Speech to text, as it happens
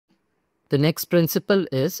The next principle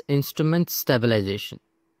is instrument stabilization.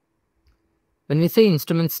 When we say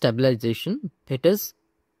instrument stabilization, it is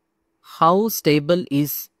how stable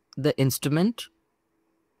is the instrument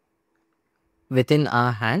within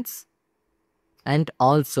our hands, and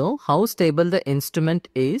also how stable the instrument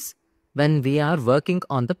is when we are working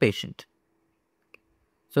on the patient.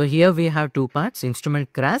 So here we have two parts,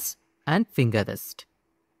 instrument grasp and finger rest.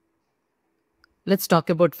 Let's talk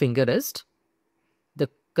about finger rest. The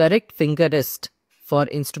correct finger rest for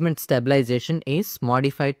instrument stabilization is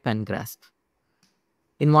modified pen grasp.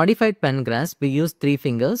 In modified pen grasp, we use three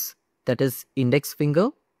fingers, that is index finger,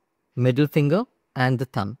 middle finger and the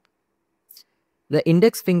thumb. The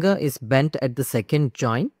index finger is bent at the second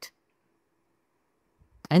joint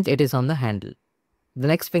and it is on the handle. The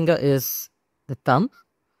next finger is the thumb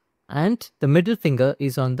and the middle finger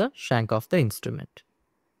is on the shank of the instrument.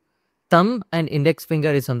 Thumb and index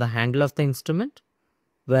finger is on the handle of the instrument,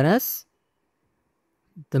 whereas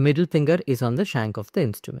the middle finger is on the shank of the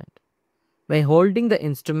instrument. By holding the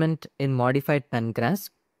instrument in modified pen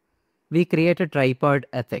grasp, we create a tripod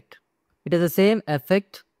effect. It is the same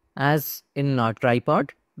effect as in a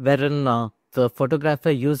tripod, wherein the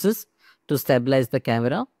photographer uses to stabilize the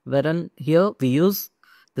camera, wherein here we use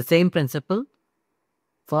the same principle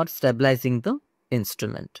for stabilizing the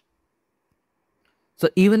instrument. So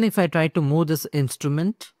even if I try to move this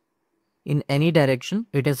instrument in any direction,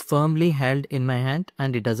 it is firmly held in my hand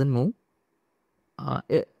and it doesn't move.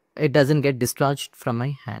 It doesn't get dislodged from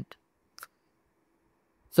my hand.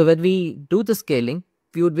 So when we do the scaling,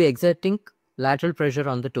 we would be exerting lateral pressure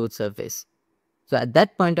on the tooth surface. So at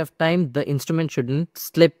that point of time, the instrument shouldn't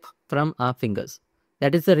slip from our fingers.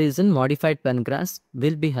 That is the reason modified pen grasp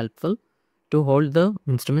will be helpful to hold the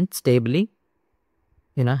instrument stably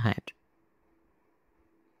in our hand.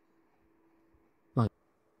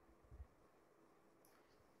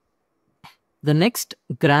 The next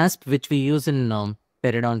grasp which we use in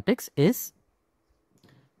periodontics is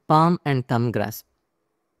palm and thumb grasp.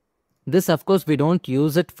 This, of course, we don't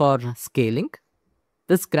use it for scaling.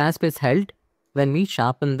 This grasp is held when we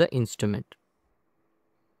sharpen the instrument.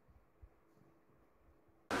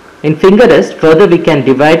 In finger rest, further we can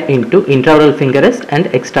divide into intraoral finger rest and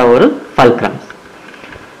extraoral fulcrums.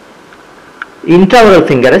 Intraoral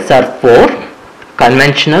finger rests are four: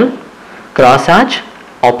 conventional, cross arch,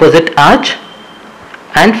 opposite arch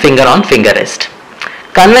and finger on finger rest.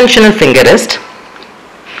 Conventional finger rest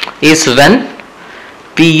is when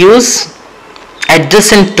we use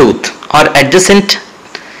adjacent tooth or adjacent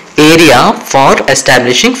area for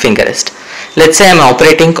establishing finger rest. Let's say I am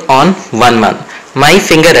operating on 1-1. My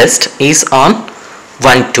finger rest is on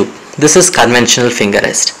 1-2. This is conventional finger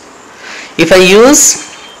rest. If I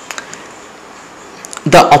use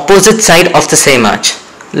the opposite side of the same arch,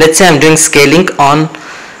 let's say I am doing scaling on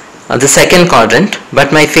the second quadrant,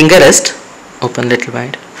 but my finger rest, open little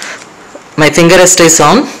wide, my finger rest is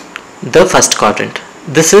on the first quadrant.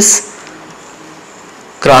 This is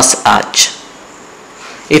cross arch.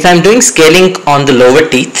 If I am doing scaling on the lower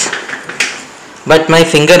teeth, but my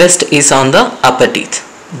finger rest is on the upper teeth,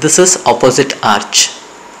 this is opposite arch.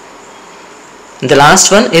 The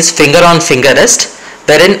last one is finger on finger rest,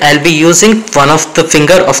 wherein I will be using one of the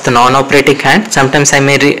finger of the non-operating hand. Sometimes I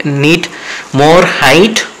may need more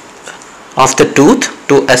height of the tooth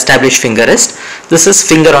to establish finger rest. This is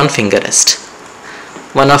finger on finger rest.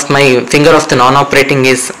 One of my finger of the non-operating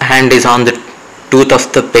hand is on the tooth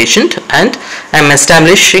of the patient and I am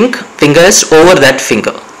establishing finger rest over that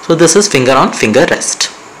finger. So this is finger on finger rest.